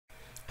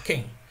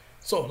Okay,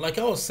 so like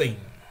I was saying,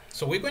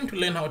 so we're going to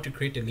learn how to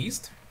create a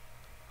list,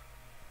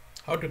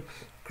 how to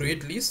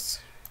create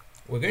lists.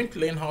 We're going to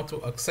learn how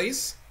to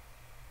access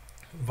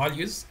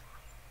values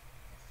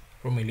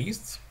from a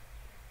list.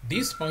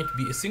 This might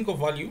be a single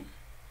value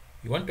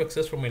you want to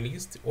access from a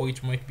list, or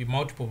it might be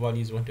multiple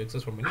values you want to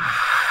access from a list.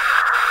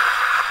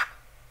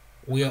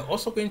 We are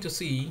also going to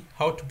see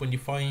how to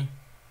modify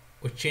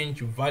or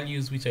change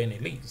values which are in a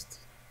list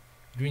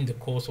during the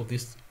course of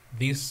this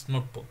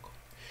notebook.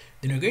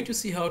 Then we're going to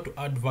see how to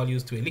add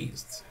values to a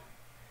list.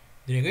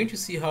 Then we're going to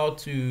see how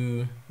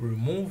to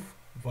remove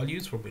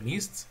values from a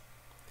list.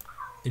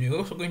 Then we're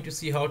also going to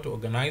see how to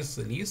organize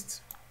the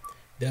list.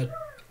 There are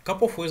a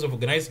couple of ways of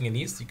organizing a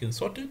list. You can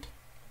sort it,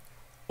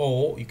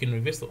 or you can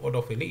reverse the order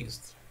of a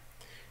list.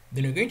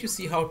 Then we're going to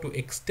see how to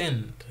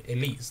extend a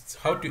list,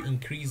 how to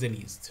increase a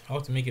list, how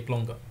to make it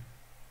longer.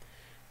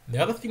 The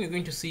other thing we're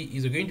going to see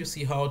is we're going to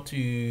see how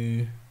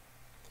to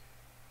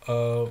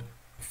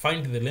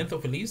find the length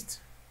of a list.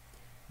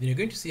 Then you're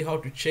going to see how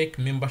to check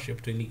membership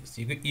to a list.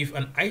 If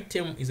an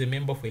item is a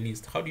member of a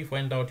list, how do you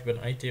find out if an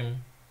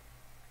item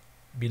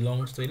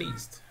belongs to a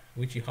list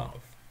which you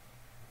have?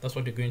 That's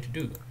what you're going to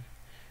do.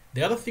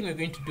 The other thing we're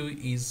going to do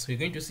is we're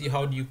going to see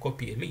how do you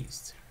copy a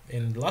list.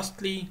 And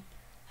lastly,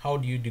 how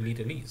do you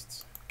delete a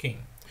list? Okay,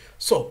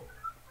 so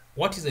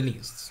what is a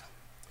list?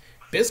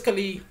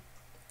 Basically,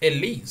 a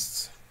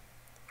list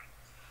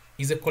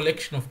is a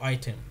collection of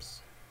items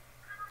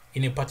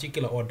in a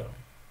particular order.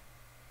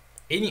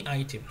 Any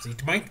items,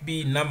 it might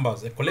be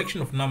numbers, a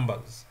collection of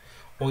numbers,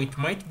 or it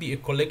might be a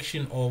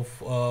collection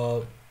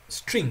of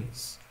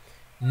strings,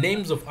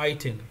 names of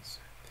items,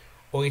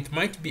 or it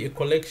might be a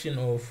collection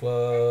of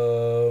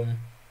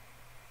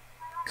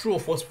true or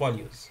false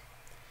values.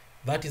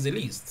 That is a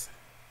list.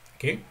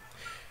 Okay,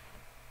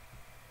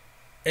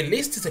 a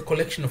list is a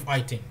collection of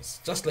items,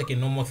 just like a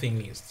normal thing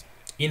list.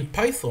 In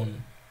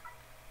Python,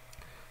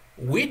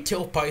 we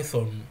tell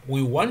Python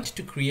we want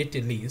to create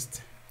a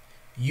list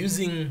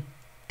using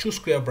 2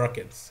 square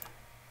brackets.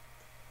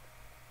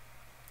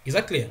 Is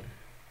that clear?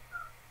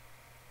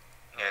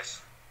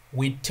 Yes.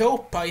 We tell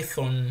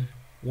Python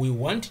we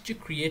want to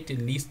create a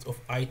list of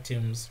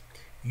items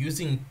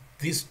using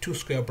these 2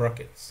 square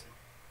brackets.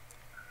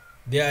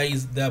 There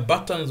are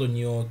buttons on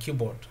your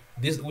keyboard,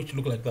 which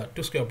look like that,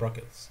 2 square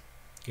brackets.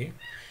 Okay.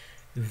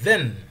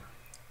 Then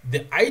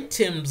the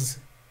items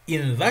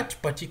in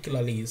that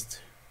particular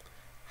list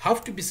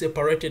have to be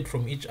separated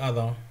from each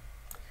other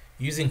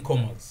using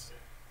commas.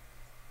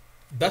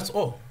 That's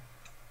all.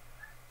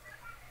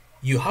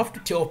 You have to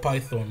tell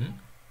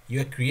Python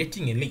you are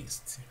creating a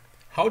list.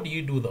 How do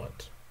you do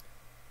that?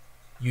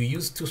 You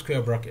use 2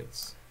 square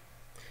brackets.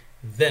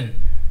 Then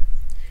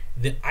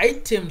the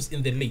items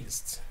in the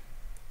list,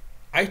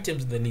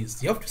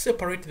 you have to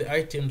separate the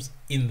items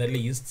in the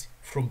list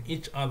from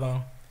each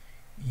other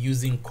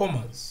using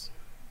commas.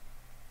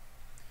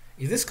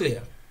 Is this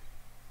clear?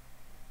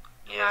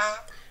 Yes.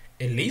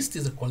 A list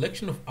is a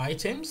collection of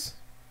items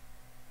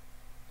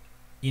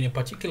in a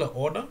particular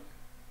order.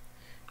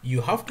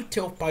 You have to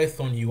tell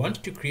Python you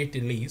want to create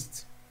a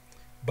list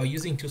by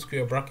using 2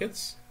 square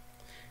brackets,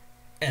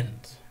 and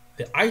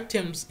the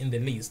items in the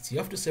list, you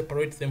have to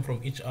separate them from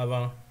each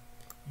other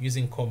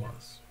using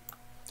commas.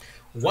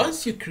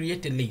 Once you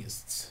create a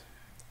list,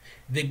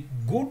 the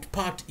good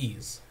part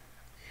is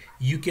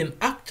you can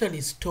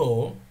actually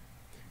store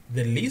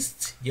the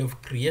list you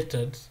have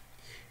created.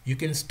 You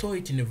can store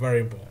it in a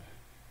variable.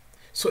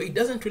 So it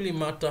doesn't really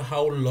matter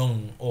how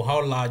long or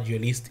how large your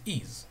list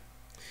is,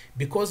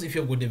 because if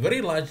you've got a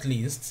very large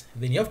list,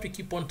 then you have to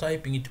keep on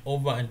typing it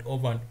over and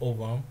over and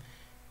over.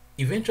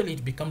 Eventually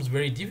it becomes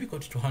very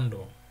difficult to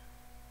handle.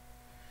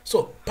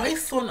 So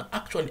Python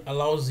actually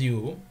allows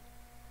you,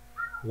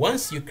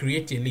 once you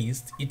create a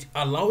list, it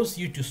allows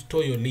you to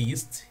store your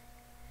list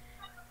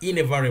in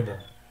a variable.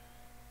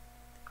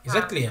 Is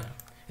that clear?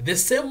 The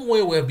same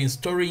way we have been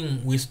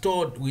storing, we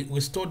stored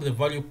the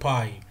value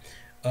pi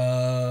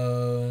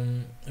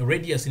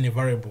radius in a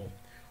variable.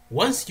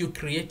 Once you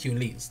create your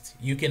list,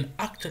 you can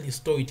actually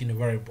store it in a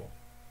variable.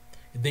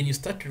 Then you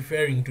start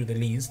referring to the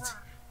list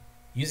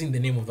using the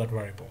name of that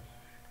variable.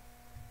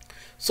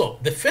 So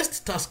the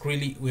first task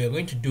really we are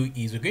going to do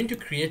is we're going to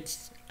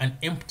create an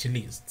empty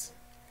list,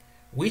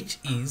 which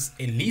is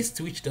a list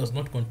which does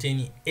not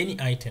contain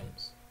any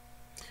items.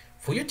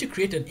 For you to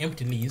create an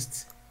empty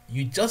list,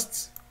 you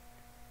just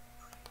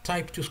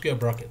type 2 square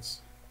brackets.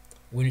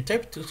 When you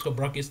type 2 square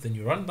brackets, then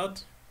you run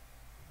that.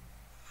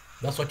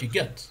 That's what you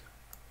get.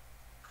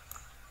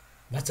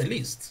 That's a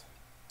list,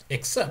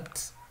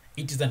 except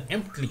it is an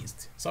empty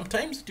list.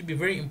 Sometimes it will be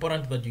very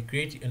important that you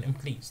create an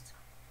empty list.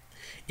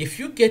 If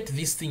you get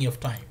this thing you've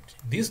typed,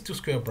 these 2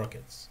 square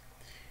brackets,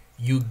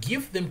 you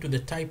give them to the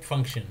type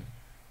function.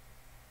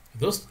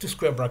 Those 2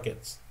 square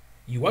brackets,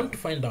 you want to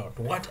find out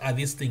what are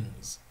these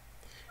things.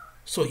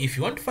 So if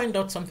you want to find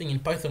out something in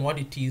Python what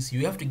it is,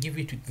 you have to give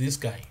it to this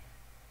guy,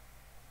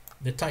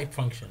 the type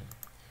function.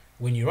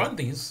 When you run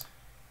this,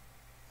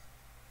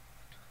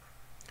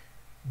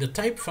 the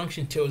type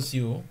function tells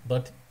you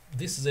that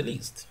this is a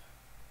list.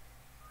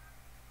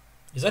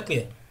 Is that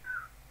clear?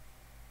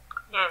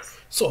 Yes.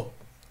 So,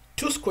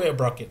 two square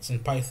brackets in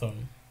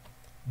Python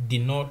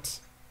denote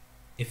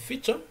a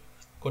feature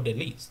called a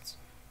list.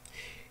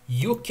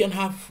 You can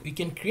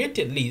create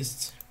a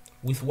list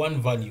with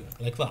one value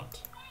like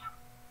that.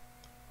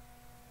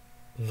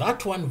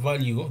 That one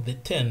value, the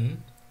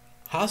 10,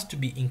 has to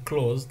be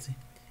enclosed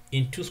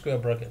in two square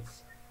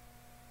brackets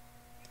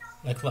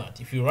like that.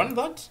 If you run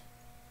that,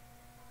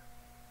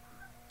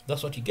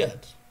 that's what you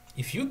get.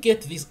 If you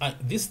get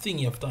this thing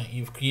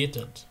you've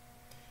created,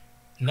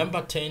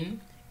 number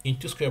 10 in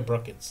two square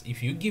brackets,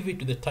 if you give it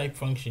to the type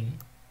function,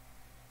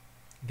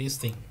 this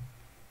thing,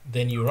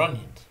 then you run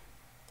it,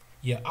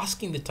 you're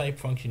asking the type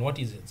function, what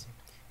is it?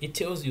 It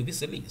tells you this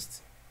is a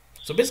list.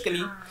 So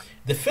basically,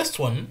 the first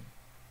one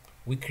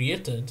we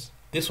created,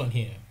 this one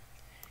here,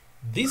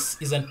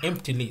 this is an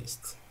empty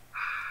list,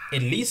 a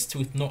list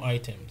with no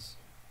items.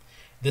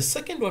 The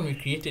second one we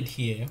created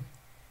here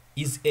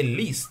is a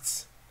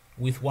list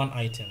with one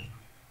item.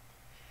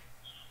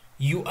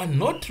 You are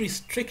not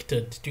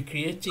restricted to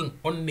creating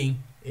only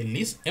a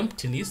list,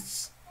 empty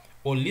lists,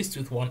 or lists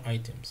with one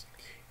items.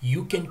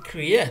 You can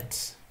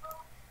create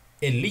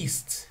a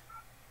list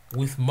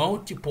with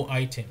multiple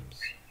items.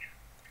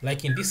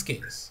 Like in this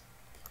case,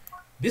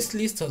 this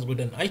list has got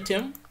an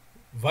item,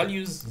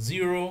 values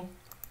 0,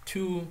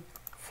 2,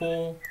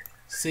 4,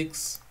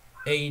 6,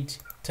 8,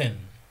 10.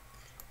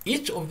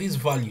 Each of these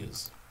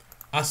values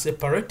are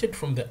separated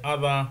from the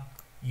other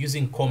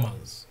using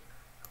commas.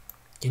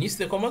 Can you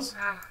see the commas?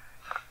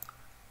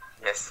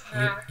 Yes.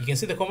 You can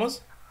see the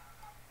commas?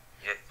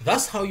 Yes.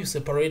 That's how you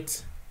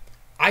separate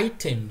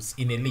items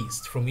in a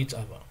list from each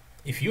other.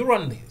 If you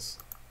run this,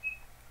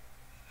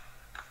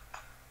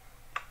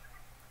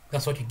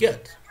 that's what you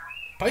get.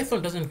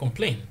 Python doesn't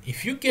complain.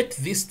 If you get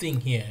this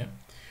thing here,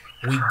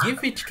 we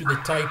give it to the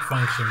type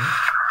function,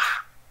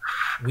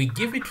 we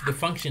give it to the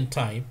function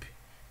type,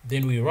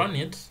 then we run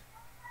it.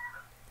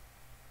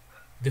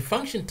 The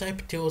function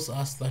type tells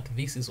us that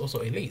this is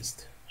also a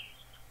list.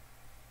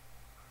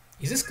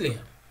 Is this clear?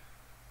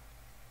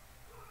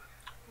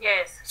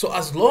 Yes. So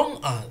as long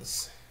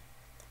as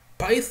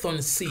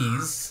Python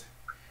sees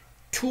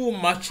two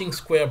matching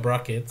square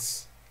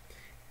brackets,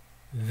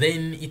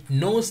 then it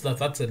knows that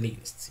that's a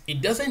list.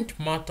 It doesn't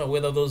matter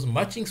whether those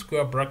matching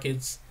square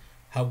brackets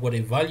have got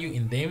a value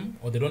in them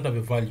or they don't have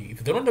a value.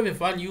 If they don't have a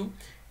value,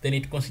 then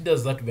it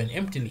considers that to be an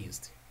empty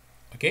list.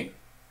 Okay?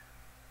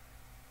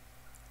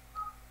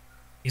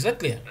 Is that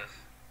clear?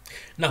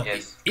 Now,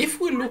 Yes. if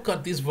we look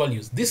at these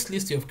values, this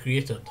list you have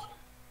created,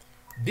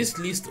 this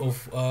list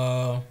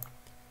of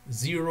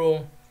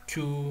 0,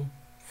 2,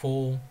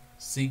 4,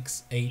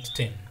 6, 8,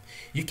 10,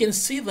 you can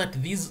see that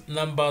these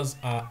numbers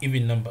are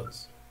even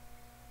numbers.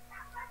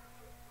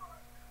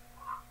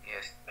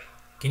 Yes.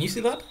 Can you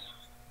see that?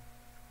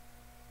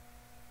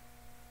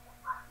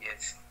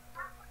 Yes.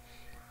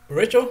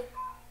 Rachel,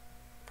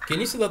 can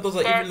you see that those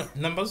are Yes.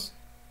 even numbers?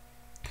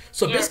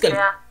 So Yes, basically, they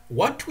are.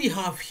 what we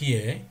have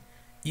here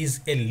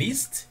is a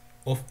list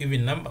of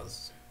even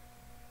numbers.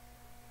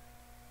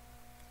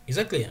 Is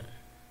that clear?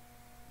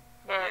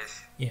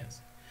 Yes.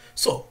 Yes.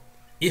 So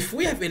if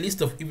we have a list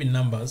of even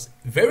numbers,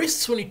 very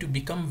soon it will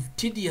become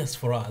tedious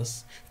for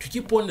us to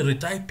keep on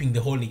retyping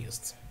the whole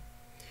list.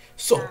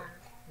 So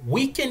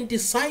we can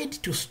decide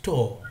to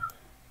store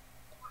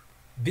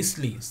this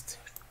list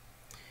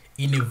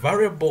in a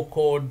variable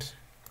called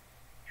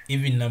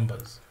even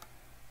numbers.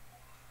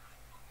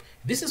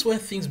 This is where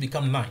things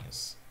become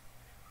nice.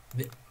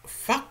 The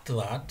fact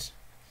that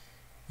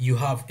you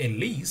have a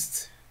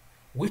list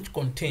which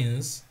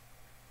contains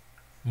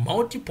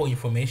multiple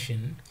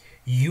information,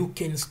 you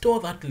can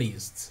store that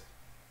list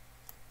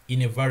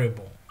in a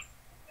variable,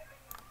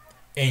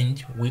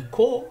 and we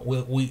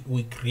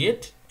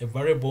create a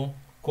variable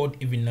called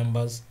even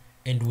numbers,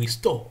 and we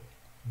store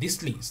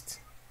this list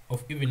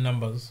of even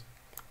numbers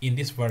in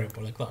this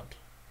variable like that.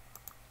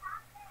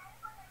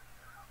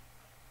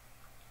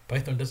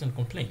 Python doesn't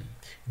complain.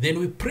 Then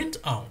we print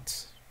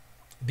out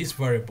this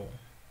variable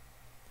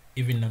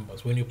even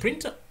numbers. When you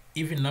print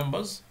even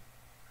numbers,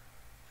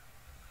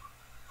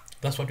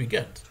 that's what we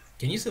get.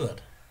 Can you see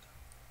that?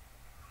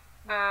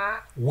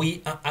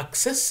 We are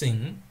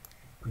accessing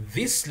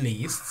this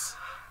list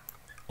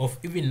of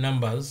even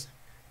numbers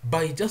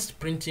by just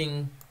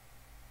printing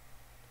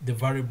the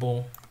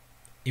variable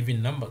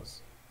even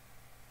numbers.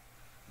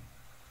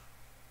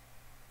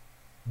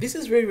 This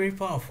is very, very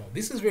powerful.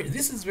 This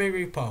is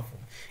very powerful.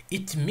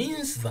 It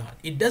means that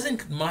it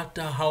doesn't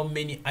matter how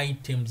many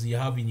items you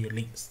have in your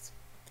list.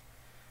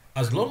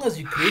 As long as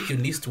you create your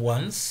list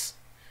once,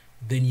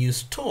 then you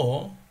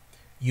store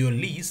your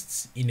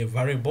lists in a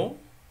variable,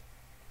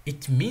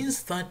 it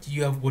means that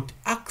you have got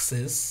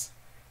access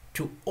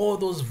to all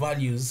those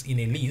values in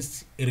a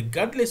list,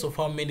 regardless of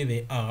how many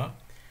they are,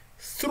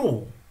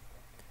 through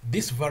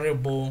this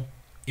variable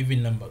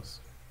even numbers.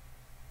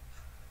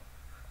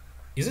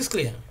 Is this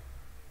clear?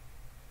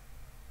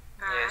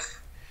 Yes.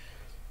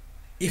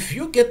 If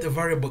you get the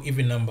variable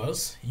even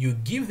numbers, you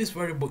give this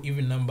variable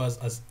even numbers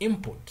as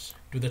input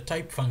to the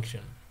type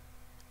function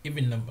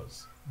even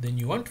numbers. Then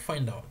you want to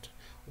find out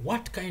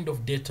what kind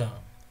of data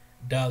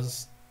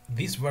does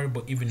these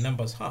variable even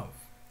numbers have.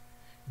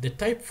 The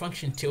type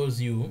function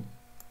tells you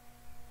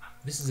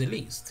this is a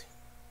list.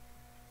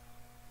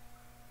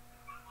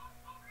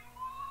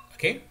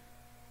 Okay?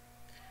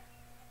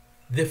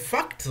 The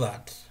fact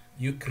that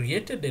you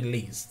created a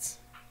list,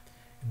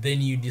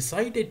 then you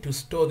decided to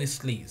store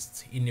this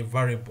list in a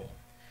variable,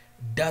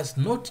 does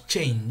not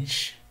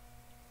change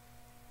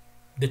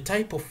the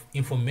type of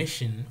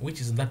information which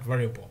is in that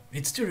variable.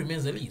 It still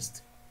remains a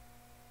list.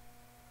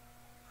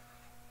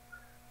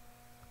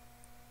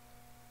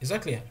 Is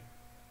that clear?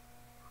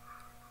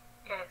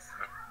 Yes.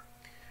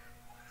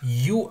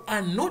 You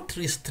are not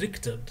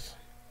restricted.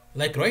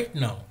 Like right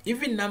now,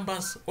 even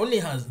numbers only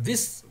has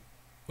this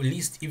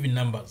list even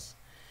numbers.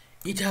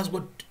 It has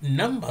got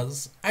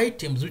numbers,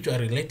 items which are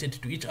related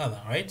to each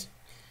other, right?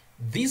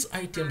 These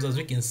items, as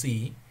we can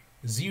see,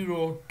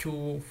 0,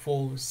 2,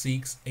 4,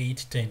 6,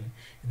 8, 10.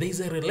 There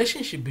is a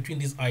relationship between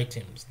these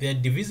items. They are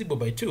divisible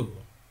by 2.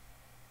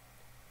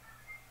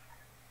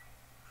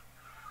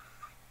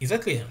 Is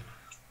that clear?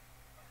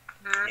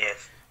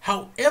 Yes.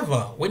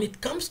 However, when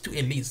it comes to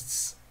a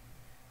list,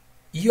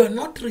 you are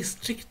not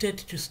restricted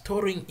to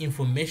storing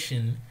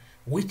information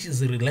which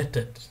is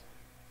related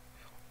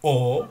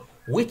or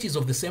which is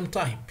of the same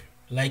type.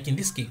 Like in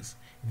this case,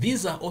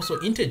 these are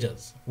also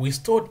integers. We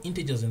stored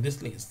integers in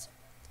this list.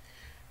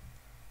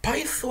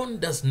 Python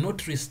does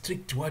not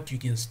restrict what you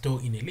can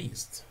store in a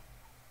list.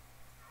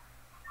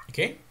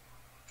 Okay?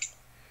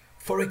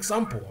 For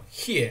example,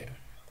 here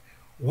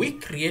we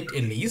create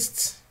a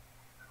list.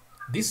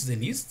 This is a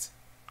list.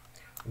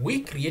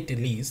 We create a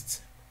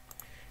list.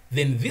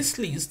 Then this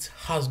list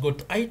has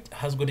got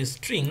a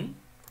string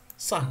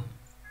sun.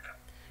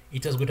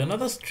 It has got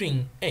another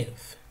string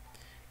earth.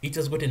 It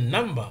has got a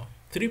number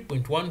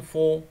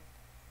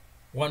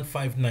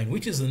 3.14159,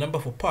 which is the number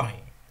for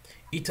pi.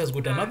 It has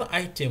got another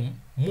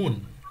item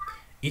moon.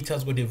 It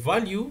has got a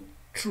value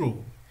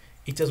true.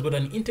 It has got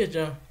an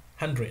integer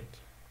 100.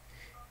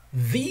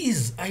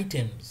 These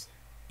items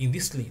in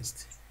this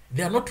list,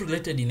 they are not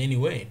related in any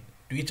way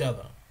to each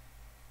other.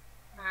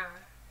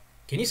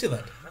 Can you see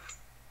that?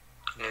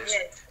 Yes.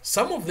 Yes.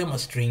 Some of them are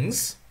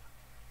strings.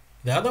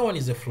 The other one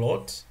is a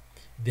float.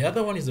 The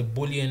other one is a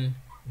boolean.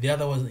 The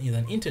other one is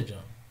an integer.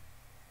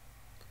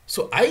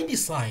 So I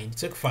decide,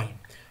 check fine.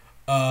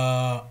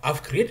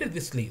 I've created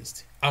this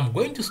list. I'm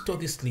going to store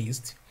this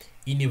list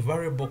in a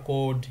variable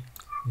called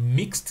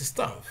mixed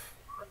stuff.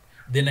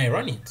 Then I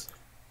run it.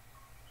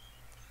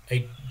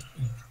 I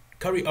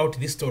carry out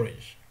this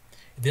storage.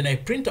 Then I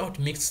print out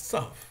mixed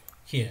stuff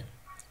here.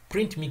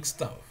 Print mixed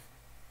stuff.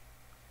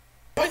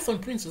 Python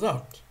prints it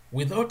out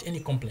without any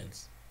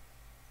complaints.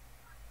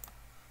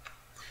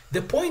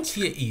 The point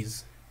here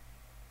is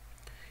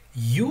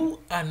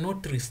you are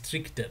not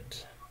restricted.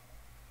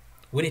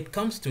 When it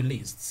comes to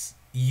lists,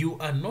 you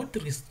are not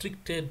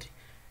restricted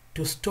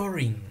to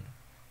storing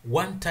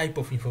one type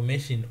of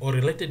information or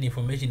related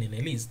information in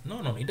a list.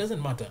 No, it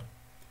doesn't matter.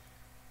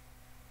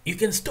 You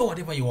can store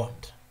whatever you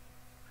want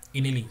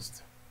in a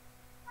list.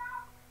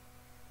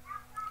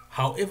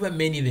 However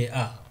many there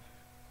are,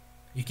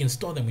 you can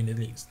store them in a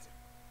list.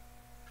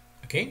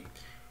 Okay?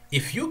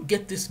 If you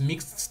get this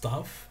mixed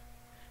stuff,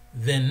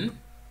 then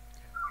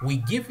we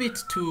give it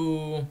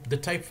to the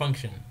type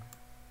function.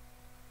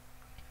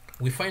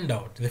 We find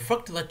out the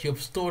fact that you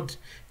have stored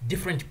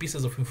different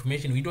pieces of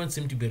information, we don't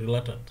seem to be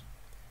related.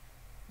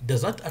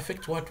 Does that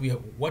affect what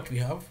we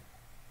have?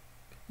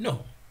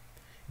 No.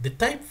 The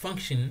type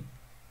function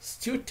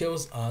still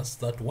tells us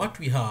that what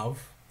we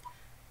have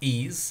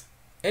is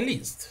a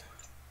list.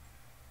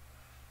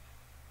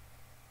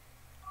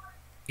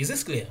 Is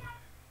this clear?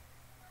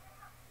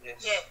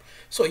 Yes. Yes.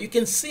 So you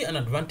can see an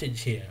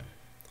advantage here.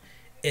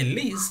 A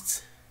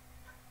list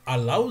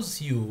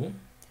allows you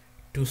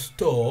to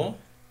store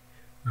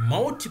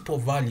multiple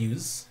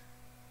values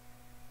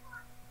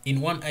in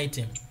one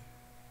item.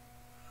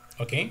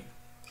 Okay?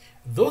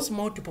 Those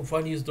multiple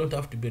values don't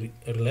have to be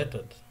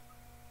related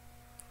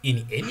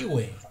in any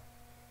way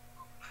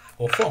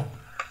or form.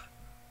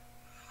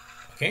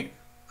 Okay?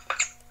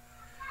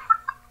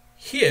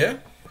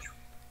 Here,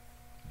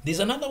 there's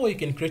another way you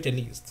can create a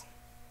list.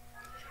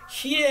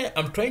 Here,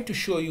 I'm trying to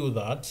show you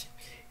that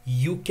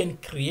you can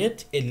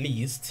create a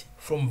list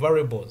from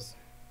variables.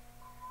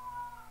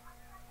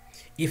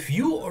 If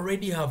you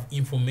already have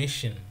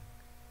information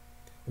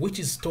which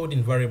is stored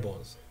in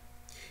variables,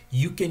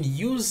 you can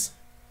use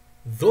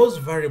those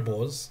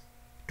variables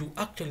to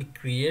actually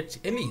create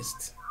a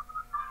list.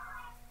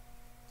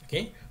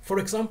 Okay? For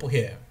example,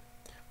 here,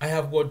 I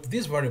have got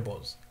these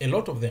variables, a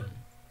lot of them.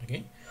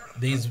 Okay?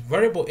 There is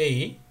variable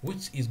A,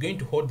 which is going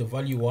to hold the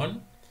value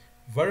 1,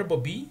 variable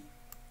B,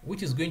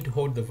 which is going to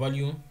hold the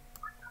value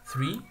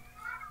 3,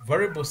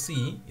 variable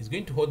C is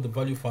going to hold the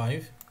value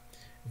 5,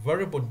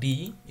 variable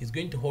D is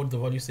going to hold the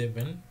value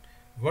 7,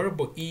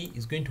 variable E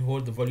is going to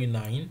hold the value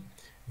 9,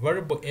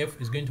 variable F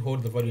is going to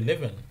hold the value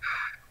 11.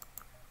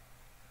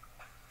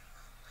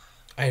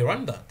 I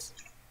run that.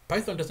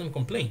 Python doesn't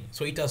complain.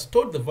 So it has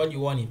stored the value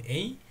 1 in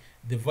A,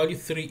 the value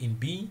 3 in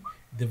B,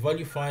 the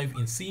value 5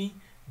 in C,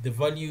 the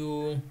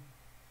value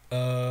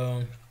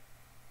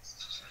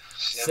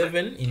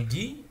 7 in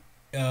D,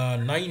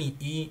 9 in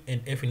E,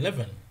 and F in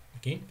 11.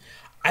 Okay,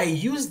 I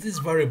use these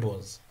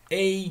variables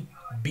A,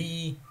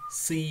 B,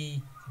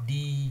 C,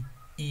 D,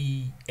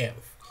 E,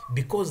 F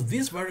because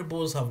these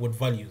variables have got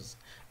values.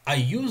 I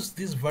use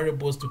these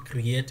variables to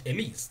create a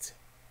list.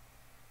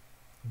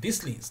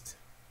 This list,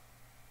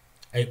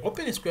 I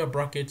open a square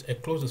bracket, I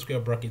close the square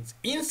brackets.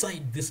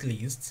 Inside this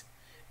list,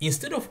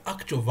 instead of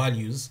actual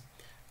values,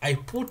 I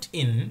put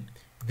in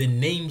the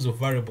names of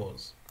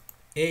variables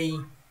A,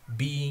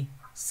 B,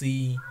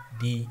 C,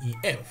 D, E,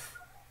 F.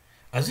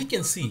 As you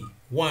can see,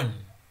 1,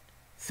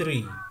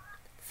 3,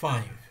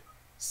 5,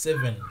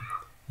 7,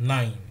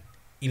 9,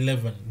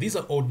 11. These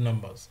are odd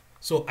numbers.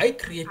 So I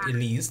create a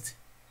list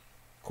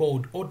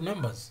called odd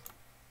numbers.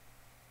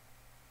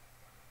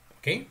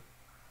 Okay?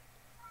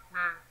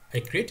 I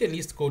create a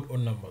list called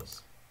odd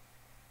numbers.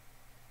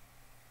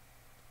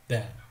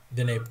 There.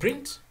 Then I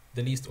print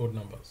the list odd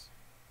numbers.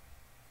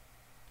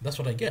 That's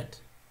what I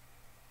get.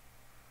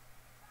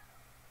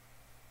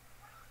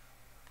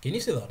 Can you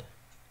see that?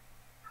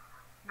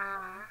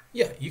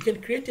 Yeah, you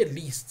can create a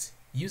list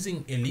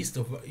using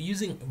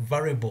using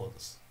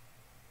variables.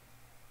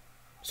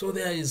 So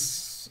there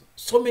is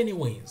so many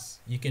ways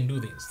you can do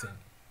this thing.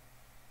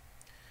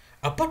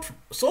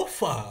 So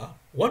far,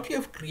 what we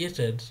have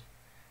created,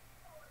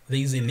 there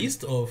is a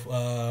list of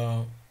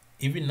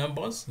even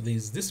numbers. There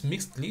is this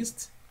mixed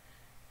list.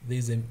 There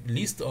is a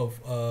list of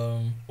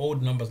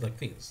odd numbers like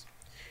this.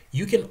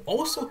 You can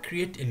also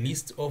create a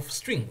list of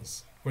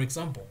strings. For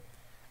example,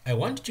 I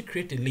want to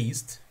create a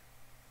list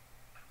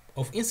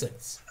of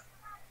insects.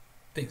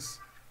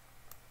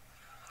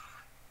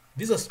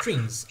 These are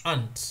strings: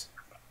 ant,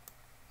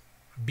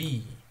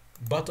 bee,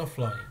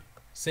 butterfly,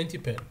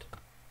 centipede,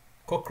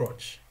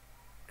 cockroach,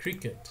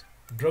 cricket,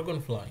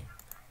 dragonfly,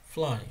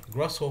 fly,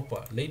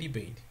 grasshopper,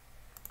 ladybird,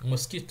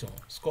 mosquito,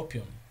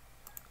 scorpion,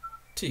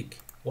 tick,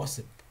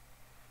 wasp.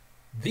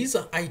 These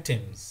are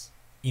items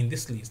in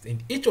this list,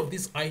 and each of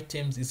these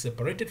items is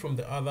separated from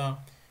the other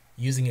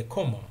using a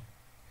comma.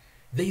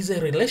 There is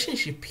a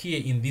relationship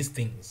here in these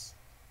things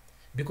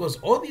because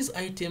all these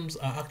items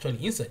are actually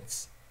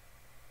insects,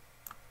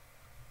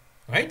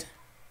 right?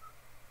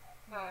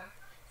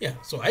 Yeah,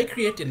 so I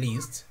create a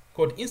list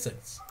called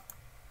insects.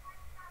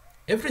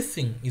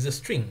 Everything is a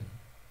string,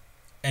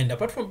 and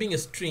apart from being a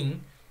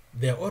string,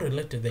 they are all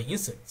related. They're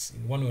insects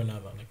in one way or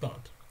another, like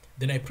that.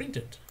 Then I print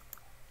it.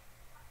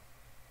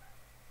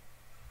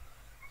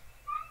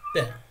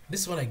 There,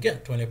 this is what I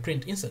get when I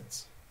print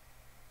insects: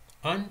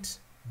 ant,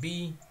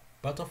 bee,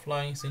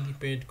 butterfly,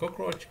 centipede,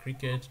 cockroach,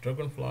 cricket,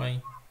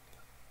 dragonfly,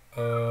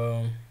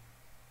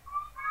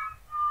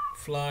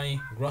 fly,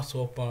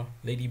 grasshopper,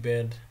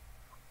 ladybird,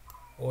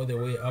 all the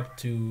way up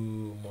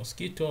to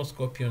mosquito,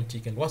 scorpion,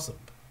 tick, and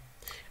wasp.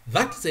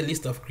 That is a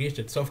list I've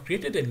created. So I've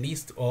created a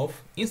list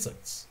of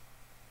insects.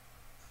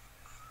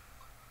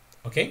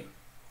 Okay?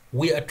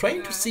 We are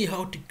trying to see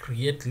how to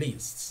create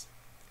lists.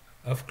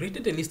 I've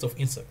created a list of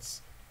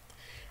insects.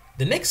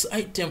 The next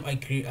item I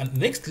create, and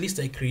next list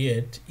I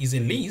create is a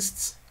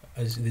list.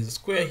 As there's a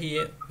square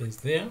here, there's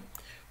there,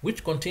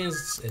 which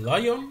contains a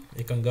lion,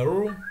 a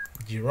kangaroo,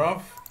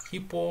 giraffe,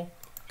 hippo,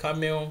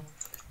 camel,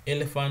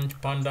 elephant,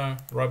 panda,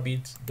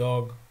 rabbit,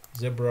 dog,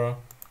 zebra,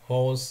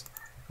 horse,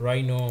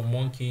 rhino,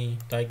 monkey,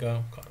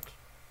 tiger, cat.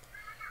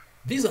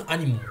 These are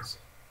animals.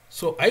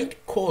 So I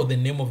call the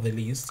name of the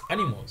list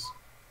animals.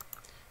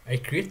 I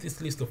create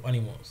this list of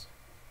animals.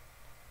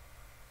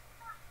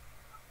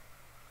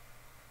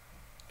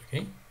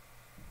 Okay.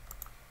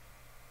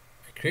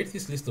 I create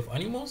this list of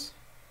animals.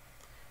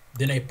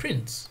 Then I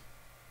print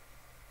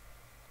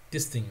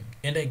this thing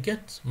and I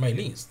get my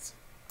list.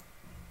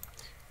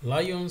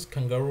 Lions,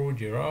 kangaroo,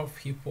 giraffe,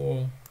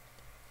 hippo,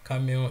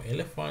 camel,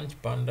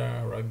 elephant,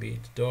 panda,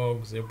 rabbit,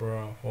 dog,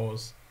 zebra,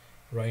 horse,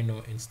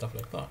 rhino, and stuff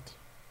like that.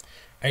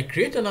 I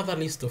create another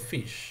list of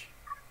fish.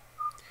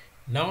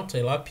 Now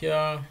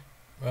tilapia,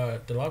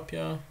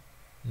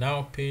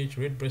 now perch,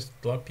 red-breasted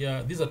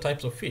tilapia. These are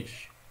types of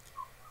fish.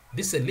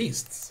 This is a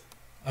list.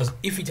 As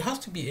if it has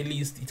to be a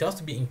list, it has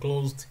to be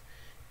enclosed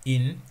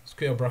in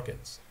square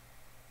brackets.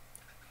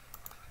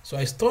 So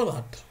I store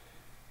that.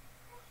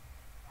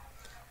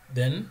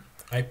 Then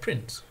I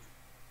print.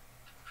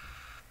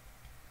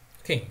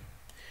 Okay.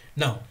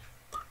 Now,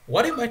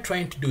 what am I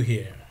trying to do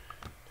here?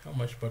 How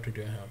much battery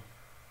do I have?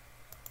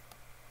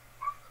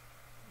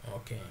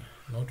 Okay,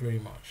 not very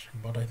much,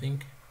 but I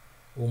think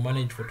we'll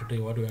manage for today.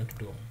 What do I want to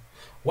do?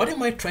 What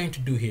am I trying to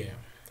do here?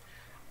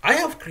 I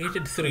have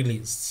created 3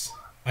 lists.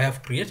 I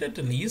have created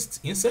a list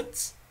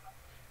insects.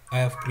 I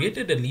have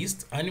created a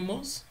list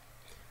animals.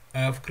 I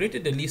have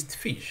created a list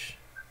fish.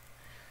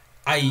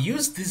 I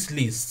use these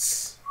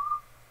lists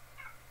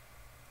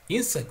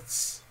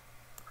insects,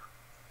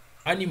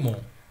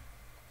 animal,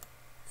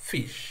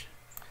 fish.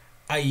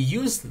 I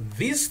use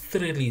these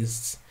 3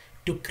 lists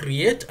to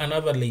create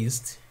another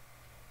list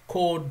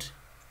called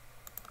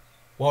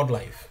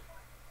wildlife.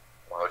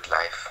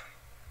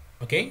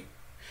 Okay?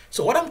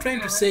 So what I'm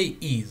trying to say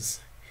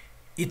is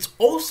it's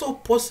also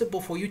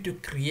possible for you to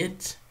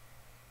create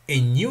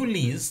a new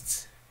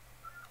list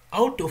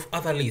out of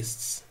other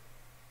lists.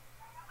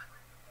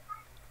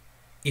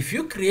 If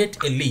you create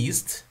a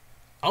list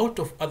out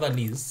of other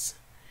lists,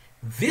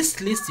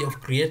 this list you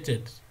have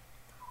created,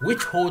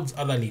 which holds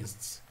other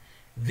lists,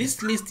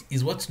 this list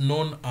is what's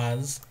known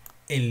as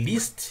a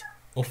list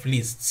of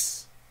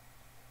lists.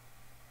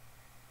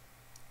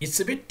 It's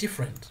a bit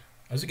different.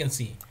 As you can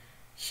see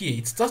here,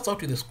 it starts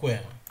out with a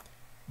square,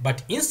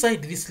 but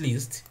inside this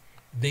list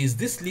there is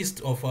this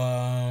list of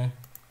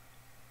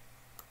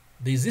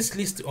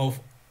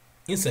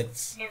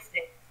insects.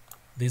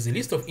 There's a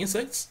list of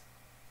insects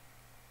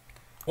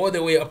all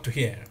the way up to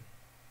here,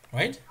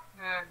 right?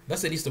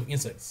 That's a list of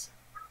insects.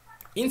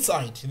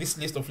 Inside this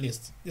list of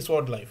lists, this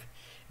wildlife,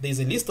 there is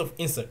a list of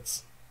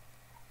insects.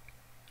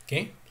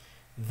 Okay,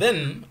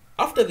 then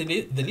after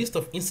the list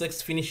of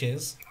insects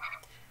finishes,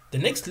 the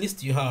next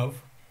list you have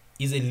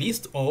is a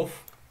list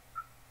of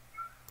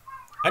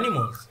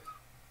animals.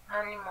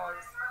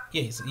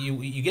 Yes,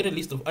 you get a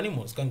list of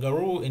animals,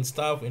 kangaroo and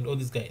stuff and all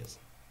these guys.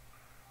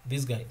 And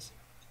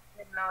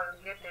now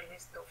you get a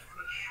list of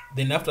fish.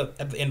 Then at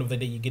the end of the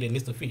day, you get a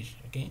list of fish.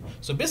 Okay,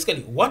 so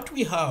basically what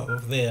we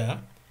have there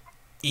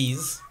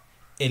is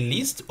a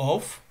list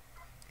of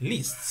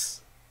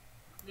lists.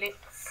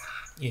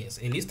 Yes,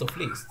 a list of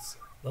lists.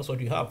 That's what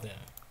you have there.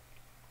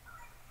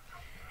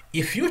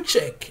 If you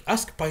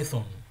ask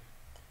Python,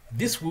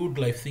 this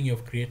wildlife thing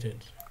you've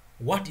created,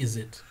 what is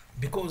it?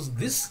 Because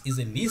this is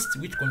a list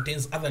which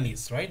contains other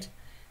lists, right?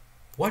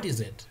 What is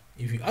it?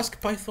 If you ask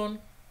Python,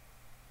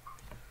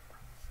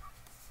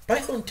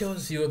 Python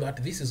tells you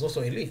that this is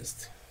also a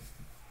list.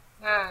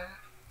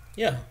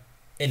 Yeah,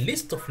 a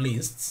list of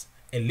lists,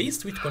 a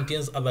list which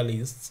contains other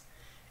lists,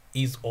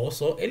 is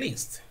also a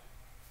list.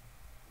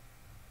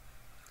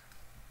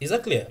 Is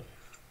that clear?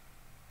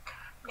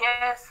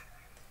 Yes.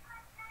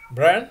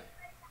 Brian?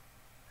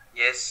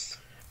 Yes.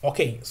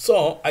 Okay,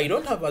 so I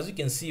don't have, as you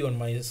can see on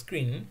my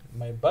screen,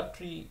 my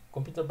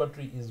computer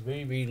battery is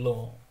very, very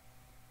low.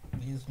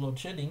 It is load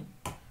shedding.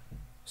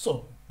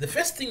 So the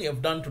first thing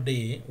I've done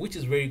today, which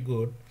is very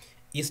good,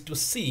 is to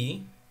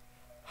see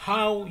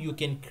how you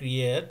can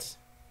create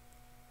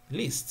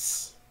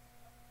lists.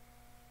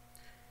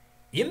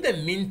 In the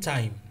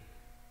meantime,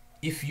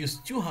 if you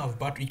still have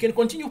battery, you can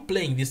continue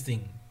playing this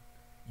thing.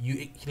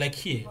 You like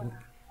here,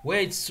 where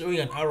it's showing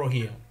an arrow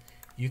here,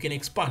 you can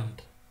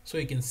expand so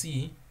you can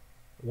see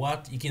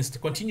what you can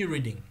continue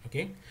reading.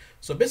 Okay,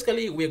 so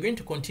basically we're going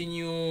to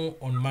continue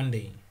on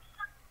Monday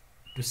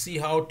to see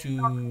how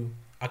to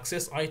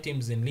access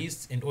items and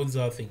lists and all these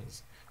other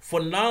things.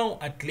 For now,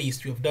 at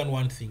least, we have done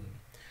one thing.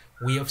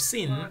 We have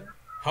seen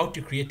how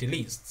to create a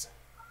list.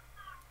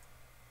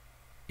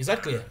 Is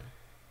that clear?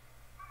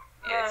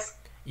 Yes.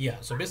 Yeah,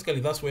 so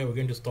basically that's where we're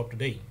going to stop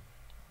today.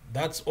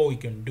 That's all we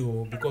can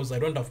do because I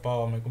don't have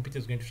power. My computer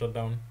is going to shut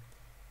down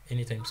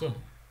anytime soon.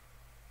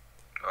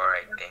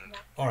 Alright, thank you.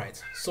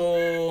 Alright,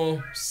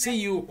 so see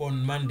you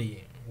on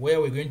Monday,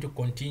 where we're going to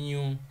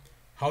continue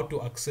how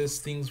to access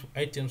things,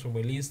 items from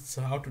a list,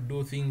 how to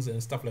do things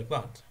and stuff like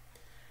that.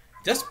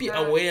 Just be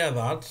aware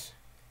that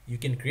you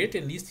can create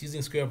a list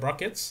using square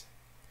brackets.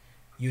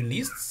 Your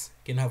lists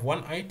can have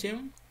one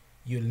item.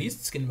 Your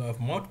lists can have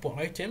multiple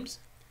items.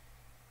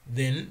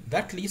 Then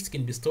that list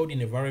can be stored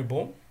in a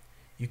variable.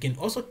 You can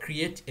also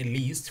create a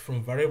list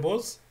from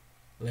variables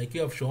like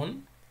you have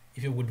shown.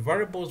 If you're with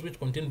variables which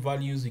contain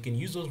values, you can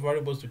use those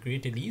variables to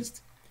create a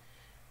list.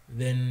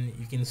 Then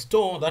you can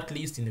store that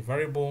list in a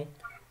variable.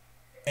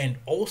 And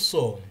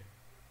also,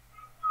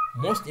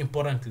 most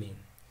importantly,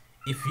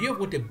 if you've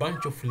got a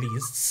bunch of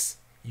lists,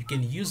 you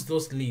can use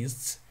those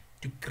lists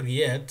to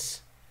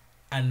create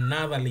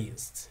another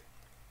list,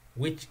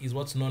 which is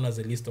what's known as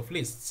a list of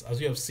lists, as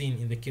you have seen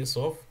in the case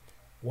of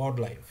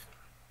wildlife.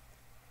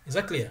 Is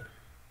that clear?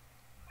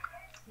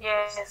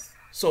 Yes.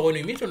 So when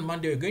we meet on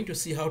Monday, we're going to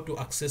see how to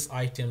access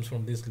items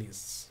from these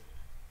lists.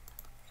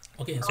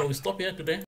 Okay, so we stop here today.